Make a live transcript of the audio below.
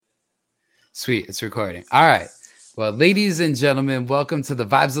Sweet, it's recording. All right. Well, ladies and gentlemen, welcome to the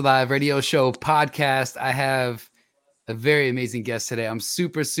Vibes Alive Radio Show podcast. I have a very amazing guest today. I'm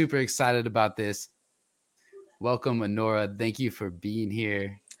super, super excited about this. Welcome, ANORA. Thank you for being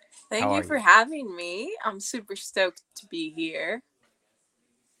here. Thank How you are for you? having me. I'm super stoked to be here.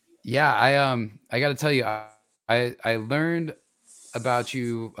 Yeah, I got to tell you, I learned about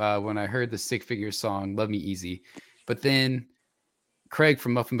you when I heard the Stick Figure song "Love Me Easy," but then Craig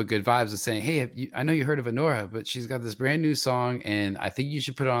from Muffin But Good Vibes was saying, "Hey, I know you heard of ANORA, but she's got this brand new song, and I think you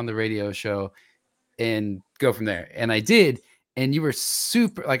should put it on the radio show and go from there." And I did, and you were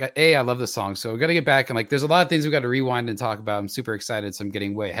super like, I love the song, so we got to get back and like, there's a lot of things we got to rewind and talk about. I'm super excited, so I'm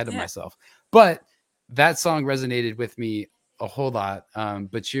getting way ahead of Yeah. myself, but that song resonated with me a whole lot.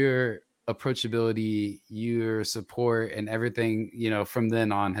 But your approachability, your support, and everything, from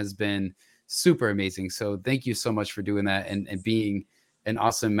then on has been super amazing. So thank you so much for doing that and being an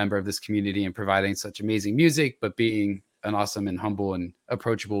awesome member of this community and providing such amazing music, but being an awesome and humble and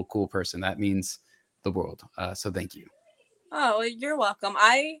approachable, cool person. That means the world. So thank you. Oh, well, you're welcome.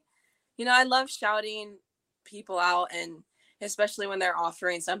 I love shouting people out, and especially when they're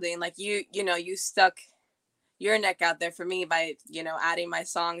offering something like you stuck your neck out there for me by, adding my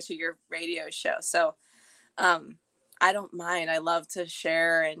song to your radio show. So, um, I don't mind. I love to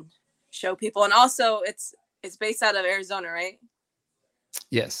share and show people. And also it's based out of Arizona, right?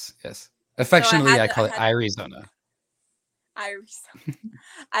 Yes, yes. So I Affectionately, had I to, I call it had, Arizona. I,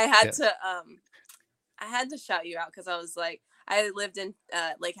 I had Yes. to, I had to shout you out because I was like, I lived in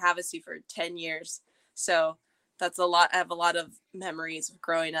Lake Havasu for 10 years. So that's a lot. I have a lot of memories of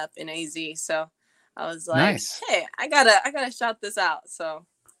growing up in AZ. So I was like, Nice. hey, I gotta shout this out. So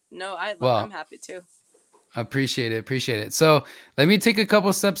no, I'm Well, happy to. appreciate it. Appreciate it. So let me take a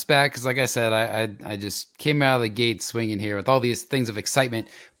couple steps back because, like I said, I just came out of the gate swinging here with all these things of excitement.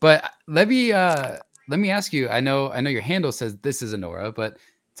 But let me ask you. I know your handle says this is Anora, but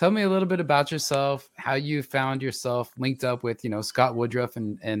tell me a little bit about yourself, how you found yourself linked up with Scott Woodruff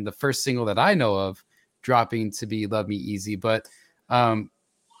and the first single that I know of dropping to be "Love Me Easy." But um,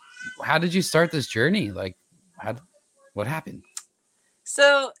 how did you start this journey? Like, how what happened?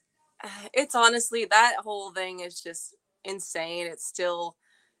 So it's honestly, that whole thing is just insane. It's still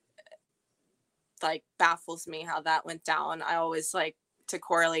like baffles me how that went down. I always like to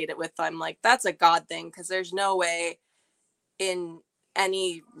correlate it with, I'm like, that's a God thing, because there's no way in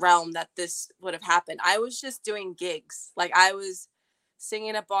any realm that this would have happened. I was just doing gigs. Like, I was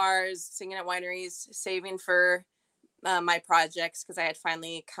singing at bars, singing at wineries, saving for my projects, because I had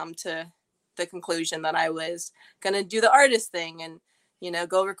finally come to the conclusion that I was going to do the artist thing and,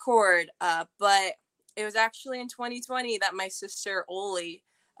 go record. But it was actually in 2020 that my sister, Oli,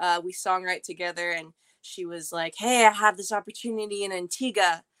 we songwrite together, and she was like, hey, I have this opportunity in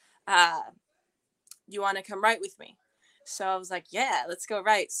Antigua. Uh, you want to come write with me? So I was like, yeah, let's go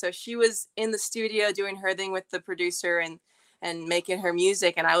write. So she was in the studio doing her thing with the producer and making her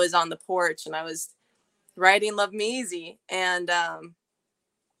music, and I was on the porch and I was writing Love Me Easy. And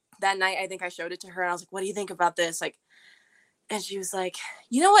that night I think I showed it to her and I was like, what do you think about this? Like, and she was like,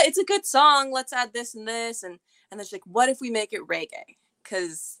 you know what, it's a good song, let's add this and this. And then she's like, what if we make it reggae?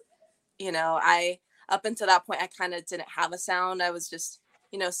 Because I, up until that point, I kind of didn't have a sound. I was just,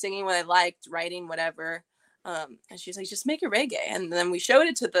 singing what I liked, writing whatever. And she's like, just make it reggae. And then we showed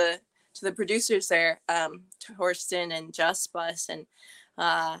it to the producers there, Torsten and Just Bus, and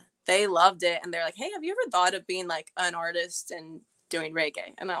they loved it. And they're like, hey, have you ever thought of being like an artist and doing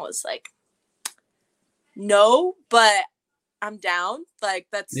reggae? And I was like, no, but I'm down. Like,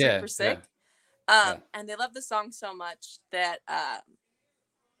 that's Yeah, super yeah, sick. yeah. And they loved the song so much that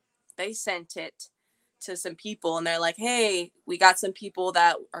they sent it to some people, and they're like, hey, we got some people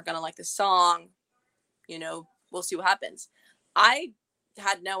that are gonna like the song, we'll see what happens. I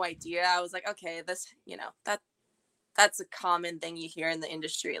had no idea. I was like, okay, this, that's a common thing you hear in the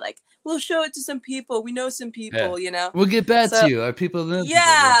industry. Like, we'll show it to some people, we know some Yeah. people. We'll get back to So you. Our people know people.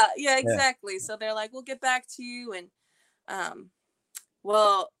 Yeah. yeah, Yeah. exactly. So they're like, we'll get back to you. And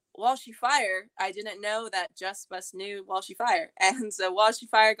well, While She Fire, I didn't know that Just Bus knew While She Fire. And so While She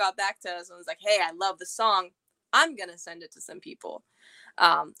Fire got back to us and was like, hey, I love the song, I'm gonna send it to some people.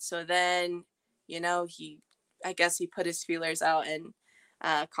 So then, I guess he put his feelers out and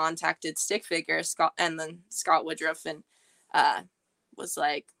contacted Stick Figure, Scott, and then Scott Woodruff, and uh, was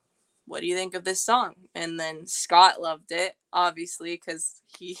like, what do you think of this song? And then Scott loved it, obviously, because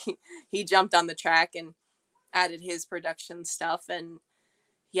he jumped on the track and added his production stuff. And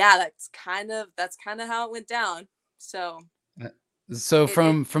yeah, that's kind of how it went down. So So It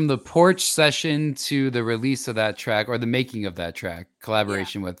from the porch session to the release of that track or the making of that track, yeah.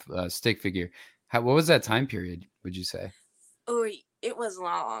 collaboration with Stick Figure, what was that time period? Would you say? Oh, it was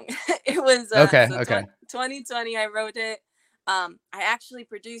long. It was Okay, so okay, 2020 I wrote it. I actually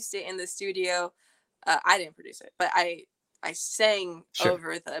produced it in the studio. I didn't produce it, but I sang sure.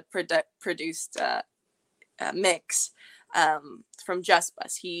 over the produced mix from Just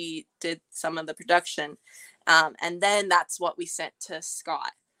Bus. He did some of the production, and then that's what we sent to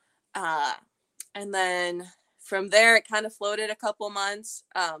Scott. Uh, and then from there, it kind of floated a couple months.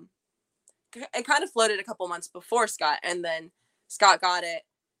 It kind of floated a couple months before Scott, and then Scott got it.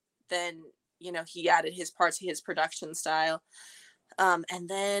 Then he added his parts, his production style, and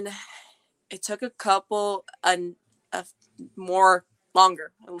then it took a couple a more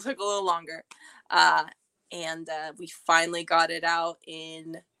longer. It took a little longer, uh, and we finally got it out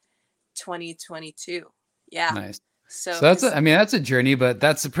in 2022. Yeah. Nice. So So that's because a, I mean, that's a journey, but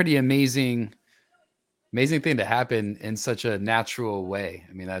that's a pretty amazing thing to happen in such a natural way.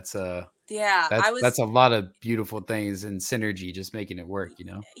 I mean, yeah, I that's was a lot of beautiful things and synergy just making it work, you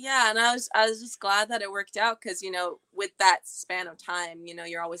know? yeah, and I was just glad that it worked out because with that span of time,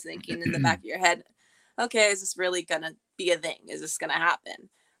 you're always thinking in the back of your head, okay, is this really gonna be a thing? Is this gonna happen?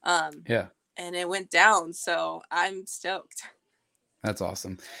 Um, Yeah. and it went down, so I'm stoked. That's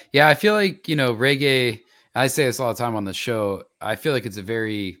awesome. Yeah, I feel like, reggae, I say this all the time on the show. I feel like it's a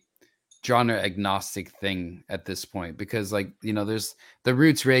very genre agnostic thing at this point because like, there's the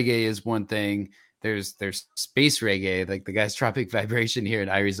roots reggae is one thing. There's space reggae, like the guys Tropic Vibration here in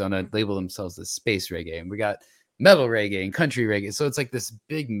Arizona label themselves as space reggae. And we got metal reggae and country reggae. So it's like this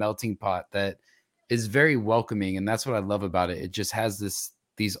big melting pot that is very welcoming. And that's what I love about it. It just has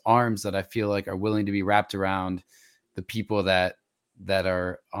these arms that I feel like are willing to be wrapped around the people that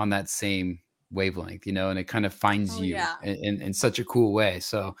are on that same wavelength, and it kind of finds Oh you yeah, in such a cool way.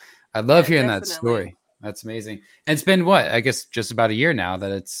 So I love yeah, hearing that definitely. story. That's amazing. And it's been what, I guess just about a year now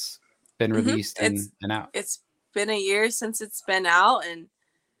that it's been hmm released It's and out. it's been a year since it's been out, and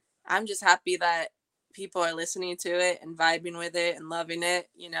I'm just happy that people are listening to it and vibing with it and loving it.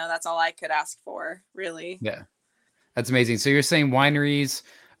 That's all I could ask for, really. Yeah, that's amazing. So you're saying wineries,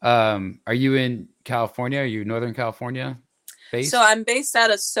 are you in California? Are you Northern California So based? I'm based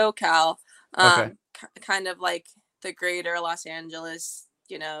out of SoCal, Okay, kind of like the greater Los Angeles,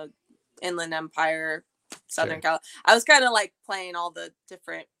 Inland Empire, Southern sure. Cal. I was kind of like playing all the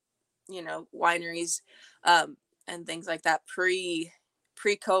different, wineries, and things like that pre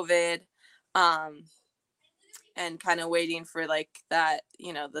COVID, um, and kind of waiting for like that,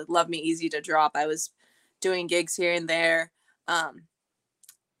 the Love Me Easy to drop. I was doing gigs here and there. Um,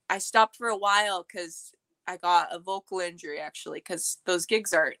 I stopped for a while because I got a vocal injury actually because those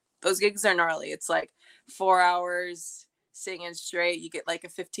gigs are gnarly. It's like 4 hours singing straight. You get like a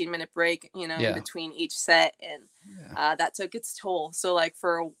 15-minute break, in Yeah. between each set, and Yeah. that took its toll. So like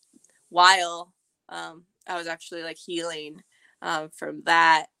for a while, I was actually like healing from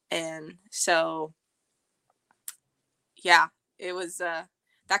that, and so yeah, it was that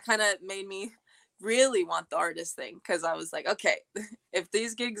kind of made me really want the artist thing because I was like, okay, if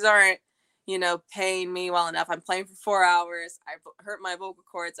these gigs aren't, paying me well enough, I'm playing for 4 hours, I hurt my vocal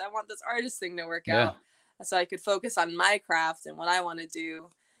cords, I want this artist thing to work Yeah. out so I could focus on my craft and what I want to do.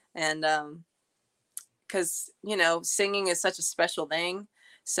 And because singing is such a special thing,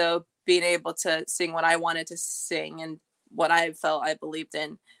 so being able to sing what I wanted to sing and what I felt I believed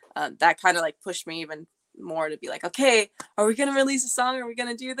in, that kind of like pushed me even more to be like, okay, are we gonna release a song, are we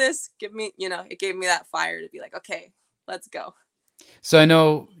gonna do this, it gave me that fire to be like, okay, let's go. So I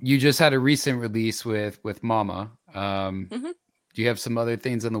know you just had a recent release with Mama. hmm Do you have some other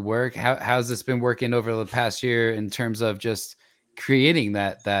things in the work? How's this been working over the past year in terms of just creating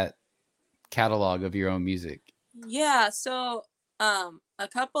that catalog of your own music? yeah, so a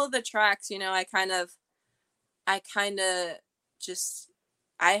couple of the tracks, I kind of just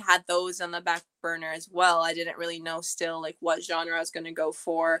I had those on the back burner as well. I didn't really know still like what genre I was going to go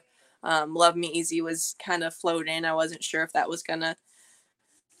for. Love Me Easy was kind of floating. I wasn't sure if that was going to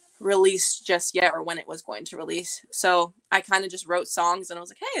release just yet or when it was going to release. So I kind of just wrote songs and I was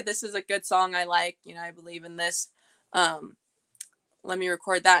like, hey, this is a good song I like. I believe in this. Um, Let me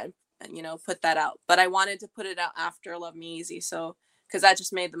record that and put that out. But I wanted to put it out after Love Me Easy, so because that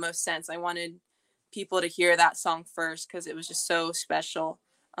just made the most sense. I wanted people to hear that song first because it was just so special.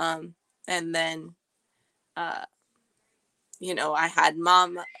 And then uh, I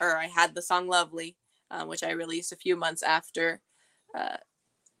had the song Lovely, which I released a few months after uh,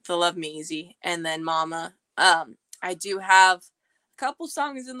 the Love Me Easy, and then Mama. I do have a couple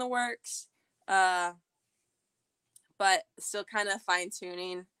songs in the works, uh, but still kind of fine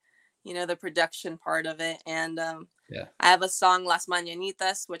tuning, the production part of it. And Yeah. I have a song, Las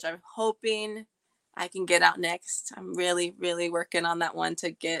Mañanitas, which I'm hoping I can get out next. I'm really, really working on that one to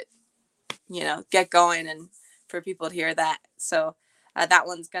get going and for people to hear that. So that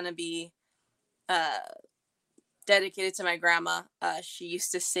one's going to be dedicated to my grandma. She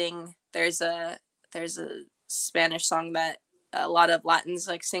used to sing. There's a Spanish song that a lot of Latins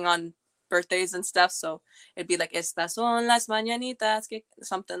like sing on birthdays and stuff. So it'd be like "Estas son las mañanitas,"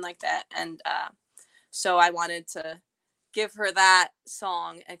 something like that. And so I wanted to give her that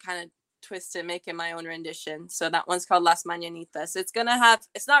song and kind of twist it, make it my own rendition. So that one's called Las Mañanitas.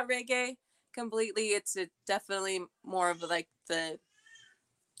 It's not reggae completely. It's definitely more of like the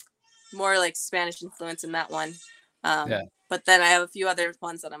more like Spanish influence in that one. Yeah. But then I have a few other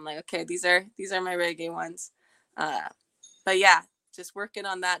ones that I'm like, okay, these are my reggae ones. But yeah, just working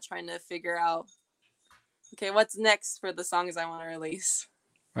on that, trying to figure out, okay, what's next for the songs I want to release.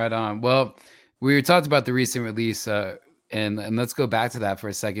 Right on. Well, we talked about the recent release, and let's go back to that for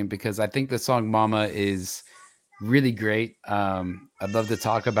a second because I think the song "Mama" is really great. I'd love to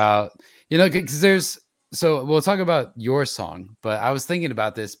talk about, because so we'll talk about your song, but I was thinking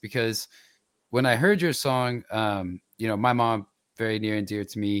about this because when I heard your song, my mom, very near and dear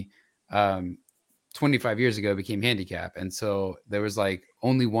to me, 25 years ago became handicapped. And so there was like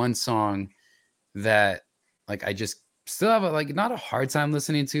only one song that like I just still have like not a hard time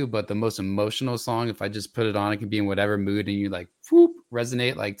listening to, but the most emotional song, if I just put it on, it can be in whatever mood and you like whoop,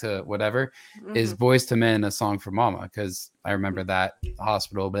 resonate like to whatever, is Boys to Men, a song for Mama, because I remember that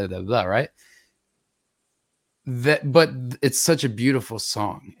hospital, blah, blah, blah, right? But it's such a beautiful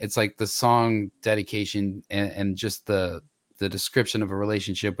song. It's like the song dedication and just the description of a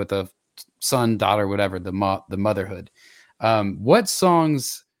relationship with a son, daughter, whatever, the motherhood. What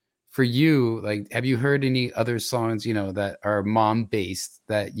songs for you, like, have you heard any other songs, that are mom based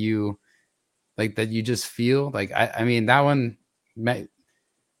that you like, that you just feel like, I mean, that one,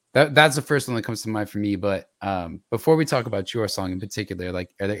 that's the first one that comes to mind for me. But before we talk about your song in particular,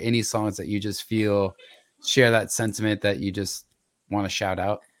 like, are there any songs that you just feel share that sentiment that you just want to shout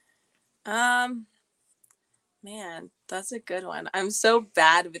out? Man, that's a good one. I'm so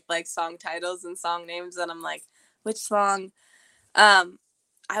bad with like song titles and song names that I'm like, which song?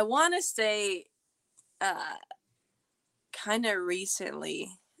 I want to say kind of recently,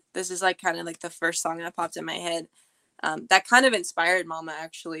 this is like kind of like the first song that popped in my head that kind of inspired Mama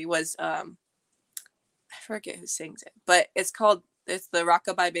actually was I forget who sings it, but it's the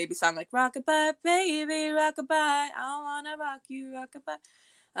Rockabye Baby song, like Rockabye Baby, Rockabye, I wanna rock you, Rockabye.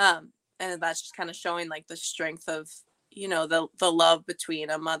 And that's just kind of showing like the strength of the love between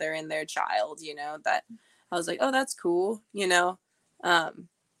a mother and their child, that I was like, oh, that's cool.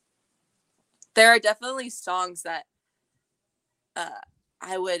 There are definitely songs that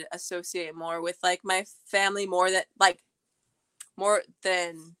I would associate more with like my family, more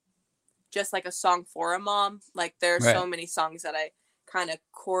than just like a song for a mom. Like there are Right. so many songs that I kind of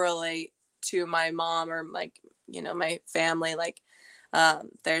correlate to my mom or like my family. Like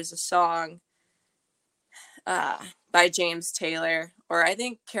there's a song by James Taylor, or I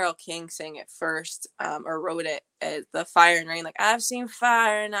think Carole King sang it first, or wrote it, the Fire and Rain. Like, I've seen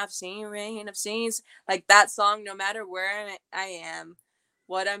fire and I've seen rain, I've seen like that song. No matter where I am,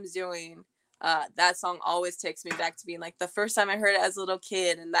 what I'm doing, that song always takes me back to being like the first time I heard it as a little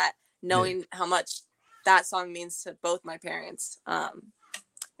kid, and that knowing how much that song means to both my parents.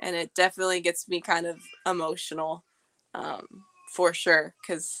 And it definitely gets me kind of emotional, for sure.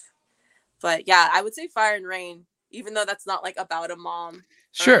 But yeah, I would say Fire and Rain, even though that's not like about a mom or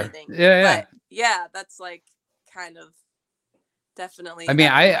Sure. anything. Yeah. But yeah, that's like kind of definitely. I mean,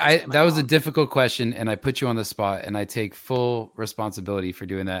 that reminds me of my that was a mom. difficult question, and I put you on the spot, and I take full responsibility for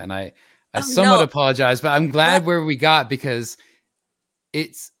doing that. And I Oh somewhat no, apologize, but I'm glad that where we got because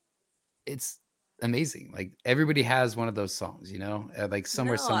it's it's amazing. Like everybody has one of those songs, like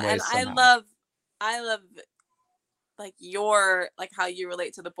somewhere, no, some way, and somehow. I love like your like how you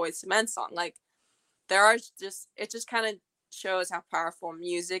relate to the Boys to Men song. Like there are it just kind of shows how powerful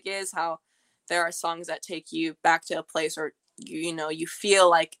music is. How there are songs that take you back to a place, or you feel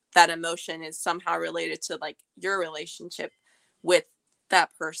like that emotion is somehow related to like your relationship with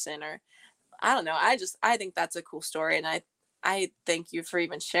that person, or I don't know. I think that's a cool story, and I thank you for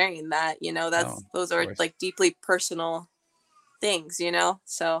even sharing that. Oh, Those of are course. like deeply personal things.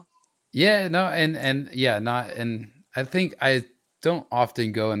 So Yeah, no, and yeah, not, and I think I don't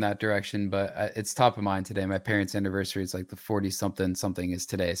often go in that direction, but it's top of mind today. My parents' anniversary is like the 40 something is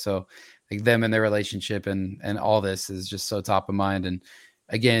today. So like them and their relationship and all this is just so top of mind. And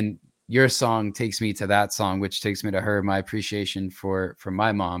again, your song takes me to that song, which takes me to her, my appreciation for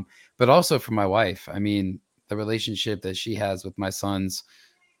my mom, but also for my wife. I mean, the relationship that she has with my sons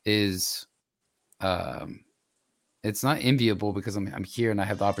is um it's not enviable because I'm here and I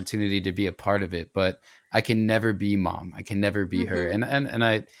have the opportunity to be a part of it, but I can never be mom. I can never be her.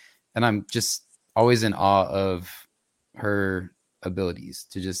 Mm-hmm. And I'm just always in awe of her abilities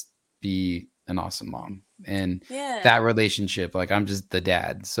to just be an awesome mom. And Yeah. that relationship, like I'm just the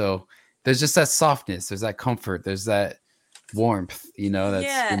dad. So there's just that softness, there's that comfort, there's that warmth, that's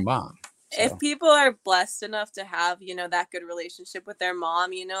Yeah. your mom. If So people are blessed enough to have, that good relationship with their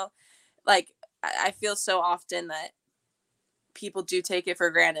mom, like I feel so often that people do take it for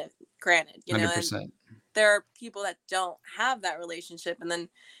granted, and 100%. there are people that don't have that relationship. And then,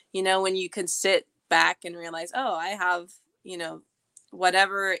 when you can sit back and realize, oh, I have,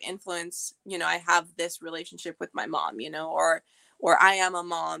 whatever influence, I have this relationship with my mom, or I am a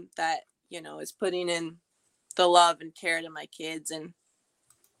mom that, is putting in the love and care to my kids and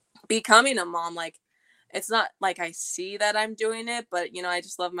becoming a mom. Like, it's not like I see that I'm doing it, but, I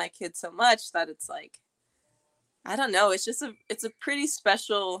just love my kids so much that it's like, I don't know. It's a pretty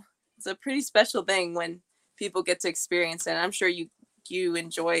special thing when people get to experience it. And I'm sure you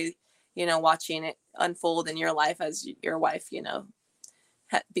enjoy, watching it unfold in your life as your wife,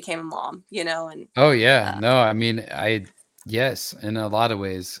 became a mom, and Oh yeah. uh, No, I mean, yes, in a lot of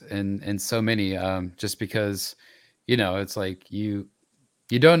ways, and so many, just because, it's like you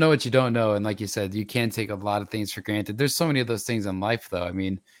don't know what you don't know. And like you said, you can take a lot of things for granted. There's so many of those things in life though. I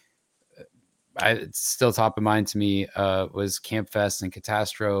mean, it's still top of mind to me, was Camp Fest and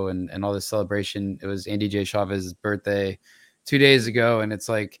Catastro and all this celebration. It was Andy J. Chavez's birthday 2 days ago. And it's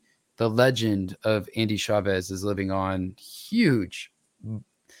like the legend of Andy Chavez is living on, huge,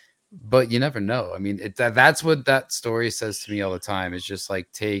 but you never know. I mean, that's what that story says to me all the time. It's just like,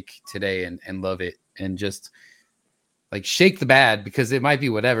 take today and love it, and just like shake the bad, because it might be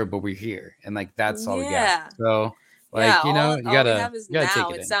whatever, but we're here, and like that's all we got. yeah. So Yeah, like, you all we gotta have is take now.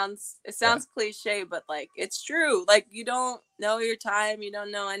 it It in. sounds it Yeah. sounds cliche, but like it's true. Like you don't know your time, you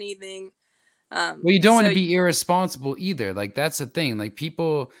don't know anything. Well, you don't want So to be irresponsible either. Like that's the thing. Like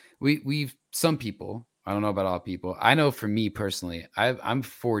people, we've some people. I don't know about all people. I know for me personally, I'm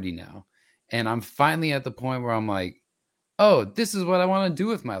 40 now, and I'm finally at the point where I'm like, oh, this is what I want to do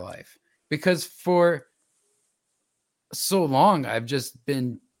with my life. Because for so long, I've just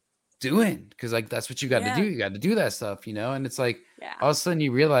been doing, because like that's what you got to do. yeah, You got to do that stuff, and it's like yeah, all of a sudden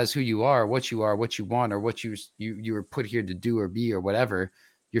you realize who you are, what you want, or what you were put here to do or be or whatever.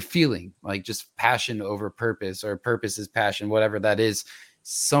 You're feeling like just passion over purpose, or purpose is passion, whatever that is.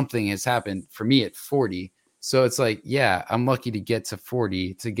 Something has happened for me at 40. So it's like, yeah, I'm lucky to get to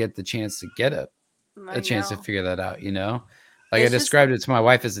 40 to get the chance to get a I chance to know. figure that out. Like I It's just described it to my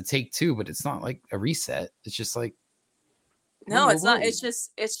wife as a take two, but it's not like a reset. It's just like, whoa, no, whoa, it's not. whoa.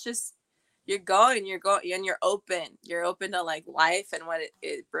 It's just you're going, and you're open. You're open to like life and what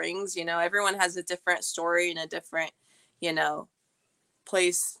it brings. Everyone has a different story and a different, you know,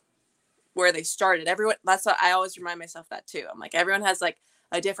 place where they started. Everyone, that's what I always remind myself that too. I'm like, everyone has like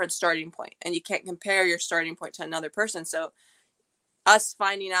a different starting point, and you can't compare your starting point to another person. So us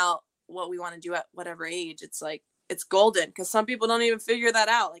finding out what we want to do at whatever age, it's like it's golden, because some people don't even figure that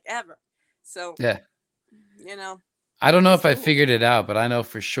out like ever. So Yeah. you know, I don't know it's if I cool. figured it out, but I know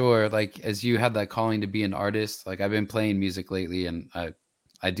for sure, like as you had that calling to be an artist, like I've been playing music lately, and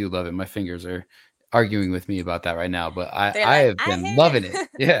I do love it. My fingers are arguing with me about that right now, but They're I like, have I been loving hate it. it.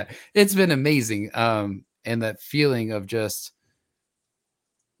 Yeah, it's been amazing. And that feeling of just,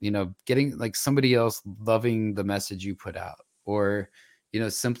 getting like somebody else loving the message you put out, or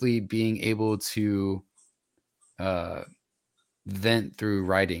simply being able to uh vent through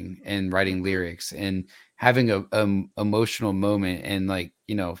writing and writing Mm-hmm. lyrics, and having a emotional moment, and like,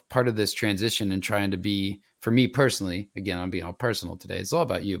 part of this transition, and trying to be, for me personally, again, I'm being all personal today, it's all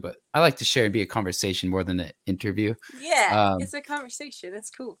about you, but I like to share and be a conversation more than an interview. Yeah, um it's a conversation.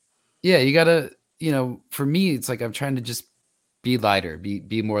 It's cool. yeah, you gotta, for me, it's like I'm trying to just be lighter,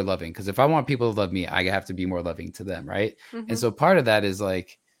 be more loving, because if I want people to love me, I have to be more loving to them, right? And Mm-hmm. so part of that is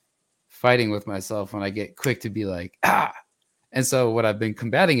like fighting with myself when I get quick to be like, ah. And so what I've been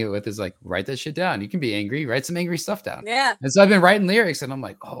combating it with is like, write that shit down. You can be angry, write some angry stuff down. Yeah. And so I've been writing lyrics, and I'm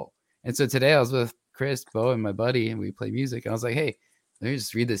like, oh. And so today I was with Chris, Bo, and my buddy, and we play music. And I was like, hey, let me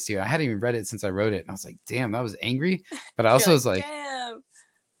just read this to you. I hadn't even read it since I wrote it. And I was like, damn, that was angry. But I You're also like, was like, damn.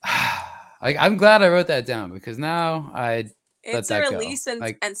 like, I'm glad I wrote that down, because now I let It's a that go. release, and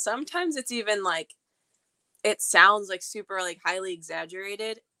Like, sometimes it's even like it sounds like super like highly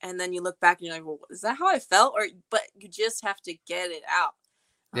exaggerated, and then you look back and you're like, well, is that how I felt? Or but you just have to get it out.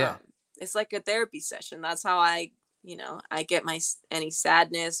 yeah. it's like a therapy session. That's how I get my any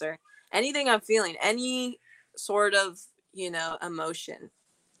sadness or anything I'm feeling, any sort of, emotion.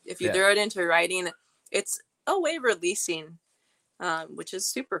 If you Yeah. throw it into writing, it's a way of releasing, which is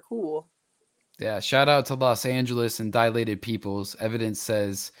super cool. Yeah, shout out to Los Angeles and Dilated Peoples. Evidence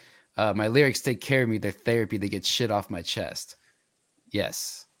says, my lyrics take care of me. They're therapy. They get shit off my chest.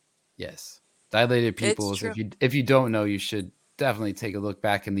 Yes, yes. Dilated It's Peoples. true. If you don't know, you should definitely take a look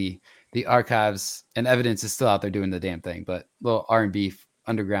back in the archives. And Evidence is still out there doing the damn thing. But little R&B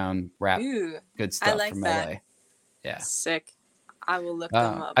underground rap, Ooh, good I stuff like from that. LA. Yeah. Sick. I will look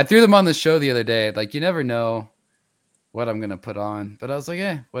them up. I threw them on the show the other day. Like, you never know what I'm gonna put on, but I was like,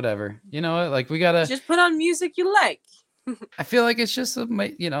 whatever. You know what? Like, we gotta. Just put on music you like. I feel like it's just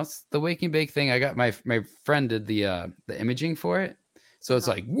it's the wake and bake thing. I got my friend did the imaging for it, so it's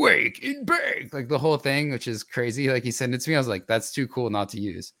Uh-huh. like wake and bake, like the whole thing, which is crazy. Like he sent it to me, I was like, that's too cool not to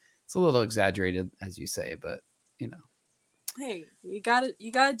use. It's a little exaggerated, as you say, but you know. Hey, you gotta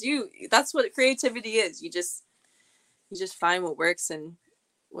do. That's what creativity is. You just find what works and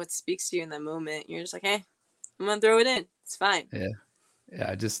what speaks to you in that moment. You're just like, hey, I'm gonna throw it in. It's fine. Yeah, yeah.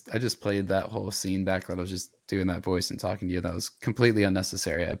 I just played that whole scene back that I was just doing that voice and talking to you. That was completely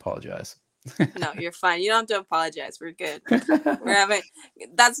unnecessary. I apologize. No, you're fine. You don't have to apologize. We're good. We're having.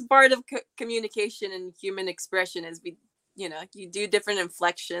 That's part of communication and human expression. Is you do different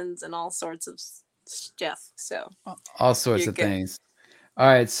inflections and all sorts of stuff. So All sorts you're of good. things. All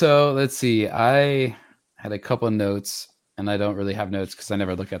right, so let's see. I had a couple of notes, and I don't really have notes because I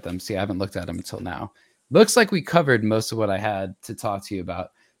never look at them. See, I haven't looked at them until now. Looks like we covered most of what I had to talk to you about,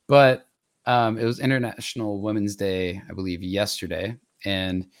 but it was International Women's Day, I believe, yesterday,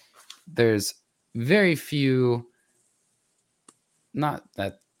 and there's very few. Not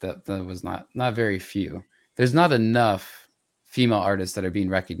that was not very few. There's not enough female artists that are being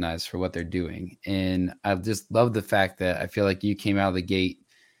recognized for what they're doing, and I just love the fact that I feel like you came out of the gate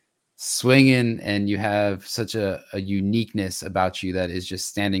swinging and you have such a uniqueness about you that is just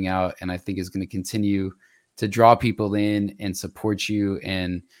standing out, and I think is going to continue to draw people in and support you.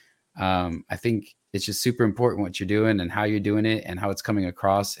 And I think it's just super important what you're doing and how you're doing it and how it's coming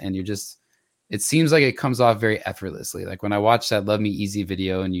across. And you're just, it seems like it comes off very effortlessly. Like when I watch that Love Me Easy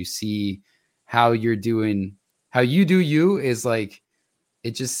video and you see how you're doing, how you do you, is like,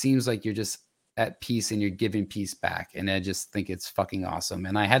 it just seems like you're just at peace and you're giving peace back. And I just think it's fucking awesome.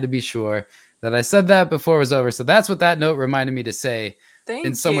 And I had to be sure that I said that before it was over. So that's what that note reminded me to say in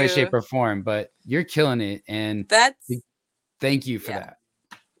Thank some way, shape, you. or form. But you're killing it. And That's thank you for yeah. that.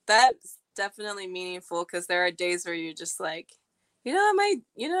 That's definitely meaningful because there are days where you're just like, am I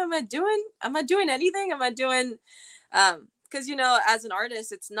doing anything? Am I doing because as an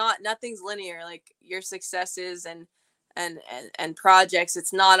artist, it's nothing's linear. Like your successes and projects,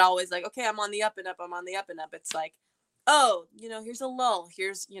 it's not always like, okay, I'm on the up and up, I'm on the up and up. It's like, oh, here's a lull,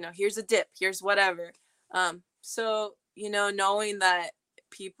 here's a dip, here's whatever. So knowing that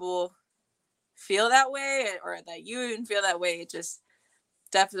people feel that way, or that you even feel that way, it just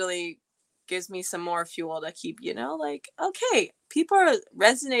definitely gives me some more fuel to keep, like, okay, people are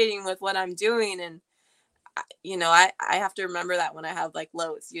resonating with what I'm doing. And I have to remember that when I have like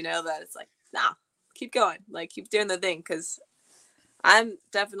lows, that it's like, nah, keep going, like keep doing the thing, because I'm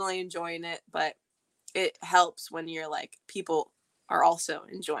definitely enjoying it. But it helps when you're like, people are also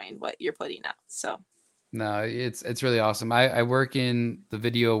enjoying what you're putting out. So No, it's really awesome. I work in the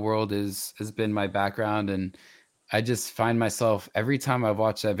video world, has been my background, and I just find myself every time I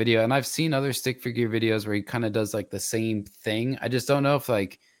watch that video, and I've seen other stick figure videos where he kind of does like the same thing. I just don't know if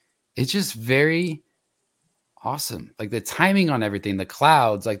like it's just very awesome. Like the timing on everything, the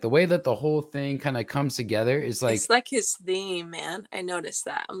clouds, like the way that the whole thing kind of comes together is like, it's like his theme, man. I noticed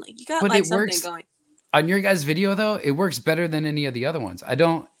that. I'm like, you got but like it something works going. on your guys' video though. It works better than any of the other ones. I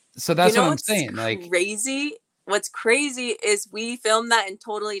don't, so You that's what know I'm what's saying. Like, crazy? What's crazy is we filmed that in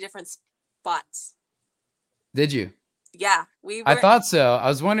totally different spots. did you? Yeah, we I were. thought so. I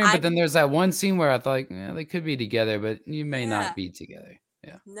was wondering, but I then there's that one scene where I thought, like, yeah, they could be together, but you may Yeah. not be together.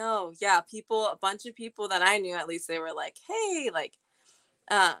 Yeah. No, yeah, a bunch of people that I knew, at least, they were like, "Hey, like,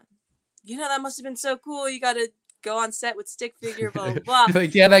 uh, that must have been so cool. You got to go on set with stick figure, blah blah blah."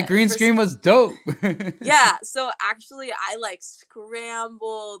 Like, yeah, that green For screen was dope. Yeah, so actually, I like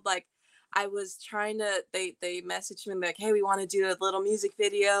scrambled. Like, I was trying to. They messaged me like, "Hey, we want to do a little music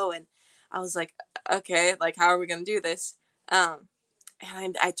video," and I was like, "Okay, like, how are we gonna do this?"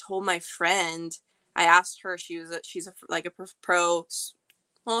 And I told my friend. I asked her. She's like a pro.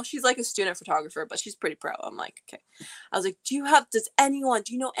 Well, she's like a student photographer, but she's pretty pro. I'm like, okay. I was like, do you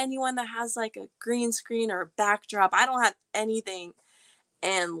know anyone that has like a green screen or a backdrop? I don't have anything.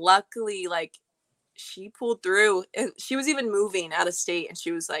 And luckily, like, she pulled through, and she was even moving out of state, and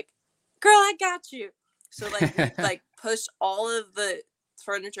she was like, girl, I got you. So like we like pushed all of the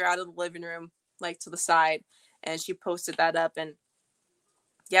furniture out of the living room, like to the side, and she posted that up, and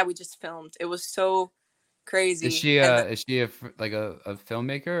yeah, we just filmed. It was so crazy. And is she like a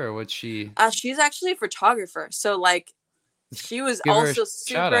filmmaker, or what's she? she's actually a photographer, so like Let's she was give her a also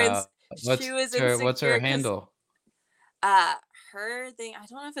shout super out. she was What's her insecure because handle? uh her thing, I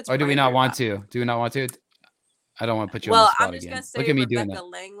don't know if it's Or do we not private or want not. to? Do we not want to? I don't want to put you on the Well, I'm spot just gonna again. Look say at me doing Rebecca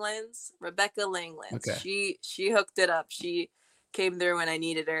that. Langlands. Rebecca Langlands. Okay. She hooked it up. She came through when I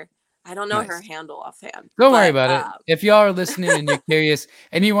needed her. I don't know her Nice. handle offhand, Don't worry but about it. If y'all are listening and you're curious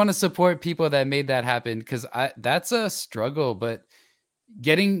and you want to support people that made that happen, because that's a struggle, but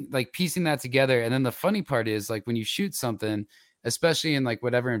getting like piecing that together. And then the funny part is like when you shoot something, especially in like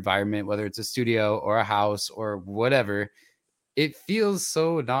whatever environment, whether it's a studio or a house or whatever, it feels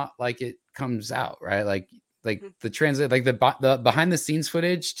so not like it comes out, right? Like the translate, like the behind the scenes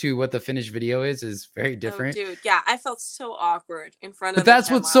footage to what the finished video is very oh, different. dude, yeah, I felt so awkward in front But of the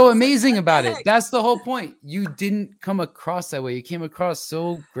that's what's camera. I so was like, amazing what the about it. heck? That's the whole point. You didn't come across that way. You came across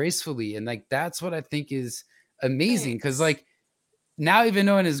so gracefully. And like that's what I think is amazing. Cause Thanks. like now, even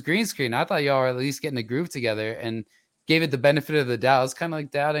knowing his green screen, I thought y'all were at least getting a groove together and gave it the benefit of the doubt. I was kind of like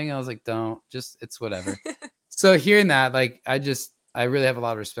doubting. I was like, don't, just it's whatever. So hearing that, like I really have a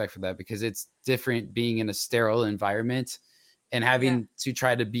lot of respect for that because it's different being in a sterile environment and Yeah. having to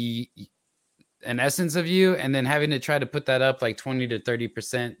try to be an essence of you and then having to try to put that up like 20 to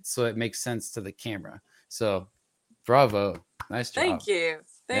 30% so it makes sense to the camera. So bravo. Nice job. Thank you. Yeah.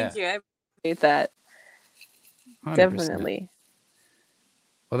 Thank you. I appreciate that. 100%. Definitely.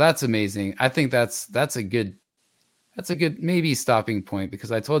 Well, that's amazing. I think that's a good maybe stopping point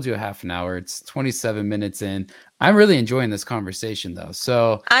because I told you a half an hour. It's 27 minutes in. I'm really enjoying this conversation though.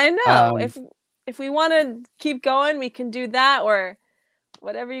 So I know. um If we want to keep going, we can do that or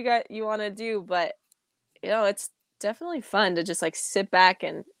whatever you want to do, but it's definitely fun to just like sit back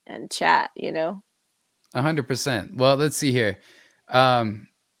and chat. 100%. Well, let's see here. Um,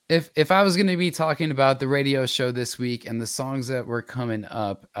 if I was going to be talking about the radio show this week and the songs that were coming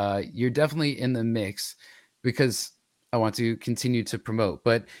up, you're definitely in the mix because I want to continue to promote.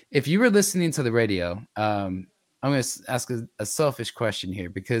 But if you were listening to the radio, I'm going to ask a selfish question here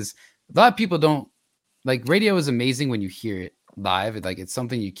because a lot of people don't like radio is amazing when you hear it live. Like it's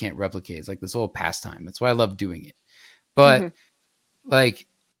something you can't replicate. It's like this whole pastime. That's why I love doing it. But like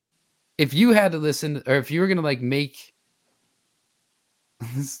if you had to listen or if you were gonna like make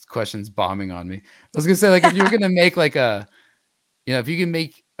this question's bombing on me. I was gonna say like if you were gonna make like if you can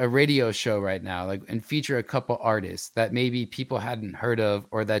make a radio show right now, like and feature a couple artists that maybe people hadn't heard of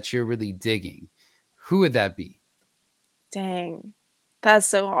or that you're really digging, who would that be? Dang. That's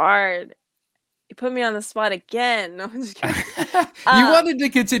so hard. You put me on the spot again. No, I'm just kidding. You wanted to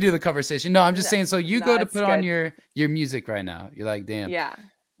continue the conversation. No, I'm just No, saying. So you go no, to it's put on good. your music right now. You're like, damn, Yeah.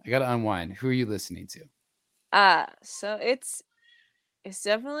 I gotta unwind. Who are you listening to? So it's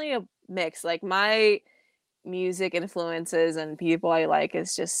definitely a mix. Like my music influences and people I like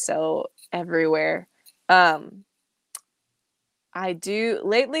is just so everywhere. Um I do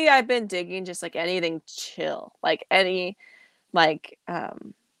lately I've been digging just like anything chill. Like any like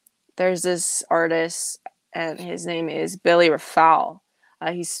there's this artist and his name is Billy Rafal.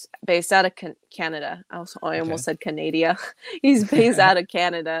 He's based out of Canada. I Okay. almost said Canada. He's based out of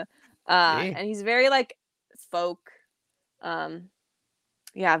Canada. Yeah. And he's very like folk. Um,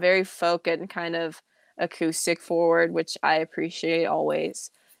 yeah, very folk and kind of acoustic forward, which I appreciate always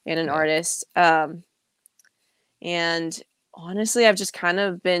in an Yeah. artist. And honestly, I've just kind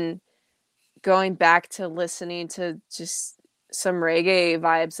of been going back to listening to just some reggae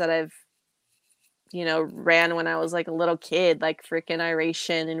vibes that I've ran when I was like a little kid, like freaking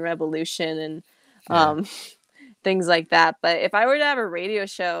Iration and Revolution and Yeah. things like that. But if I were to have a radio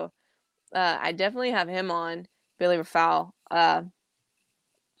show, I definitely have him on, Billy Rafal.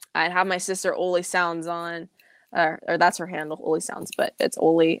 I'd have my sister Oli Sounds on, or that's her handle, Oli Sounds, but it's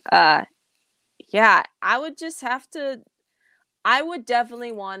Oli. Yeah, I would just have to. I would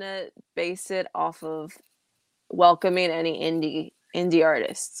definitely want to base it off of welcoming any indie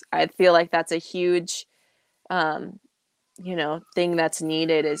artists. I feel like that's a huge um, thing that's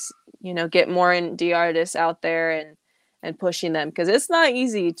needed is, get more indie artists out there and pushing them because it's not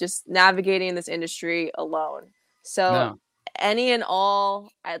easy just navigating this industry alone. So No. any and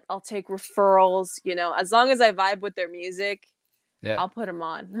all, I'll take referrals, as long as I vibe with their music, Yeah. I'll put them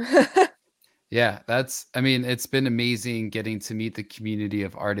on. Yeah, I mean, it's been amazing getting to meet the community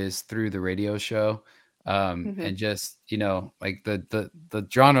of artists through the radio show. Mhm. And just, like the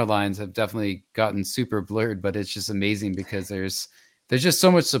genre lines have definitely gotten super blurred, but it's just amazing because there's just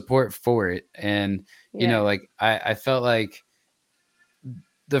so much support for it. And, Yeah. like I felt like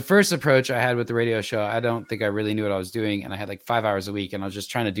the first approach I had with the radio show, I don't think I really knew what I was doing. And I had like 5 hours a week and I was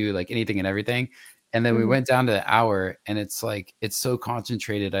just trying to do like anything and everything. And then we Mhm. went down to an hour and it's like, it's so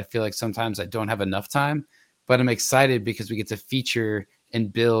concentrated. I feel like sometimes I don't have enough time, but I'm excited because we get to feature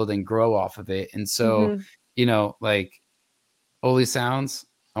and build and grow off of it. And so, Mhm. like Holy Sounds,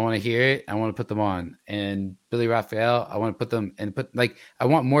 I want to hear it. I want to put them on. And Billy Raphael, I want to put them and put like I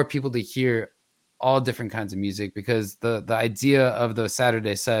want more people to hear all different kinds of music because the idea of the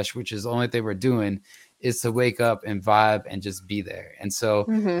Saturday sesh, which is the only thing we're doing, is to wake up and vibe and just be there. And so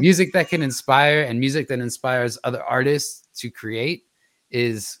Mhm. music that can inspire and music that inspires other artists to create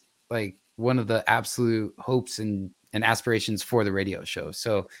is like one of the absolute hopes and aspirations for the radio show.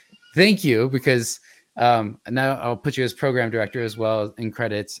 So thank you because and now I'll put you as program director as well in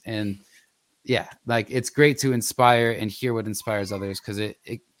credits. And yeah, like it's great to inspire and hear what inspires others because it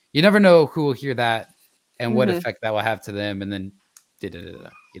you never know who will hear that and what Mhm. effect that will have to them. And then da.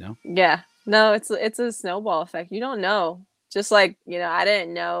 Yeah. No, it's a snowball effect. You don't know. Just like, I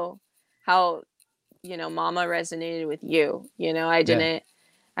didn't know how, Mama resonated with you. Yeah. I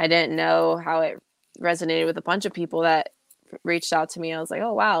didn't know how it resonated with a bunch of people that reached out to me. I was like,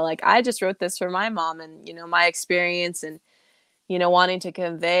 "Oh wow, like I just wrote this for my mom and, my experience and, wanting to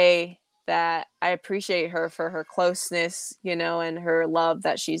convey that I appreciate her for her closeness, and her love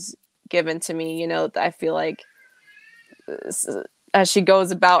that she's given to me. I feel like as she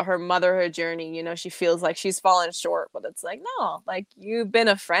goes about her motherhood journey, she feels like she's fallen short, but it's like, no, like you've been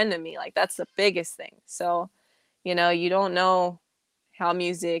a friend to me. Like that's the biggest thing. So, you don't know how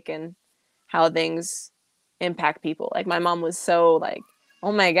music and how things impact people. Like my mom was so like,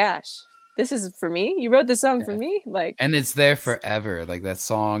 oh my gosh, this is for me. You wrote this song for Yeah. me. Like, And it's there forever, like that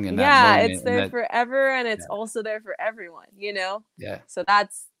song and that yeah, it's moment and there that. forever and Yeah. it's also there for everyone. Yeah. So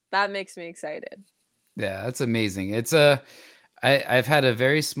that makes me excited. Yeah. That's amazing. I've had a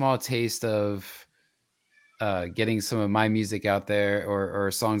very small taste of getting some of my music out there or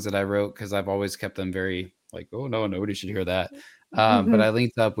songs that I wrote because I've always kept them very like, oh no, nobody should hear that. But Hmm. I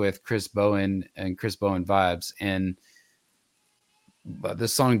linked up with Chris Bowen and Chris Bowen Vibes and the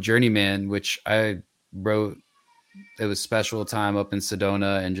song Journeyman, which I wrote. It was special time up in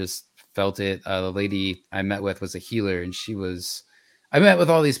Sedona and just felt it. The lady I met with was a healer and I met with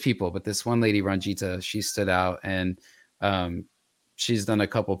all these people, but this one lady, Ranjita, she stood out and um, she's done a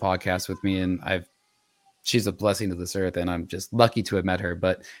couple podcasts with me and she's a blessing to this earth and I'm just lucky to have met her.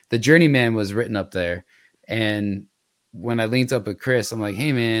 But the Journeyman was written up there. And when I linked up with Chris, I'm like,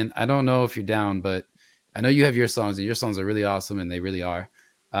 hey man, I don't know if you're down, but I know you have your songs and your songs are really awesome and they really are.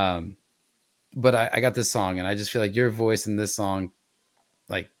 Um, but I got this song and I just feel like your voice in this song,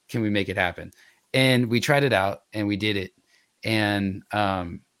 like, can we make it happen? And we tried it out and we did it. And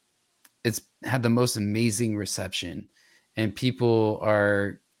it's had the most amazing reception and people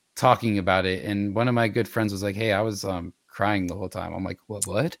are talking about it. And one of my good friends was like, hey, I was crying the whole time. I'm like,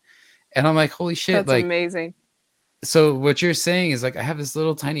 what? And I'm like, holy shit. That's Like, amazing. so what you're saying is like, I have this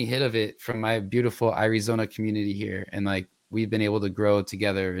little tiny hit of it from my beautiful Arizona community here. And like, we've been able to grow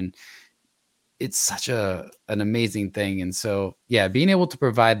together and it's such an amazing thing. And so, yeah, being able to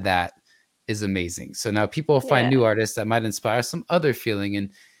provide that is amazing. So now people find Yeah. new artists that might inspire some other feeling. And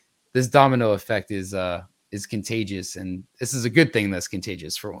this domino effect is contagious and this is a good thing that's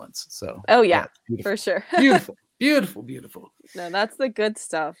contagious for once. So Oh yeah, yeah, it's for beautiful. sure. Beautiful, beautiful, beautiful. No, that's the good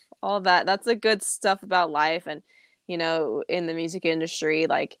stuff. All that. That's the good stuff about life and in the music industry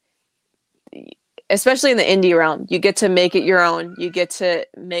like especially in the indie realm, you get to make it your own. You get to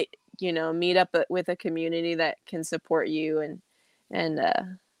meet up with a community that can support you and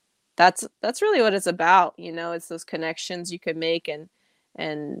that's really what it's about. It's those connections you can make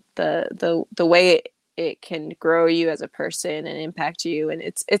and the way it can grow you as a person and impact you. And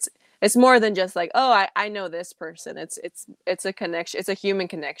it's more than just like, oh, I know this person. It's a connection. It's a human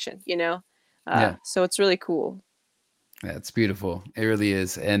connection. Yeah. So it's really cool. Yeah, it's beautiful. It really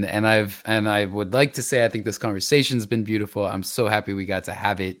is. And I would like to say I think this conversation's been beautiful. I'm so happy we got to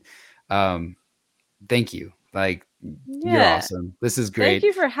have it. Um, thank you. Like you're Yeah. awesome. This is Thank great.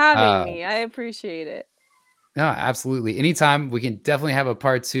 you for having Uh me. I appreciate it. no, absolutely. Anytime we can definitely have a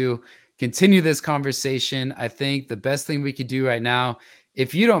part two, continue this conversation. I think the best thing we could do right now,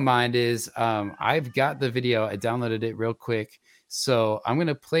 if you don't mind, is I've got the video. I downloaded it real quick. So I'm going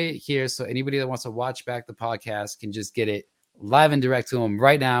to play it here. So anybody that wants to watch back the podcast can just get it live and direct to them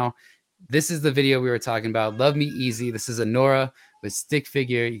right now. This is the video we were talking about. Love Me Easy. This is ANORA with Stick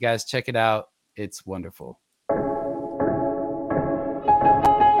Figure. You guys check it out. It's wonderful.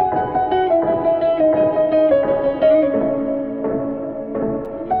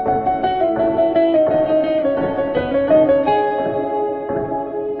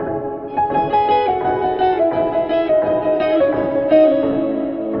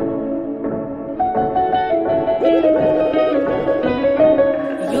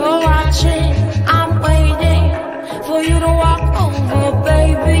 You're watching, I'm waiting for you to walk over,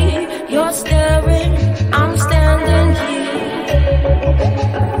 baby. You're staring, I'm standing here.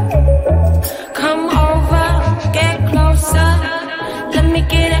 Come over, get closer. Let me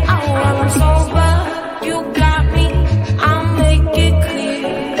get it out while I'm sober. You got me, I'll make it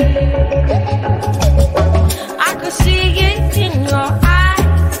clear. I could see it in your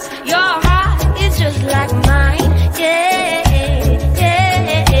eyes. Your heart is just like mine, yeah.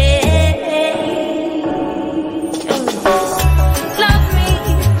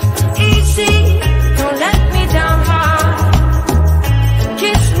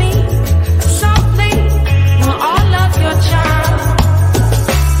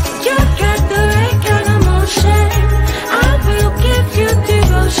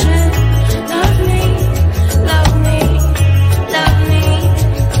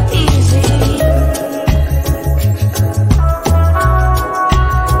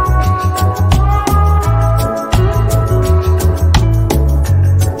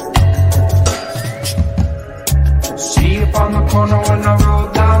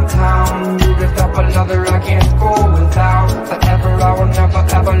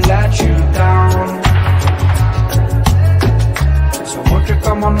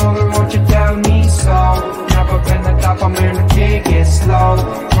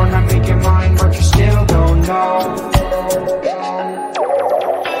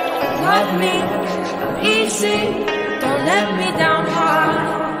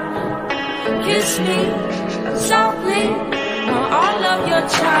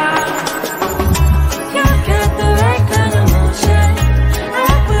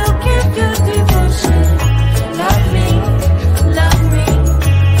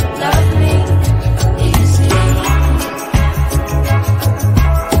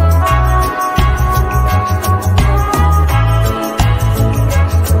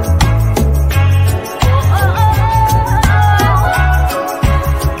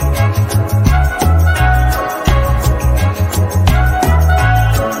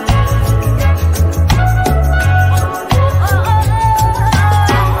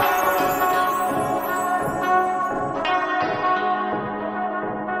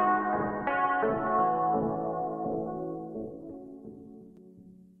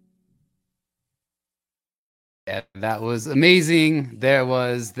 Yeah, that was amazing.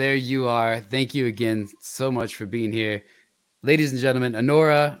 There you are. Thank you again so much for being here. Ladies and gentlemen,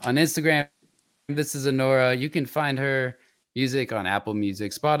 Anora on Instagram. This is Anora. You can find her music on Apple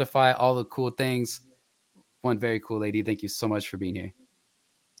Music, Spotify, all the cool things. One very cool lady. Thank you so much for being here.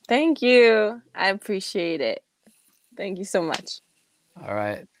 Thank you. I appreciate it. Thank you so much. All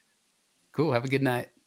right. Cool. Have a good night.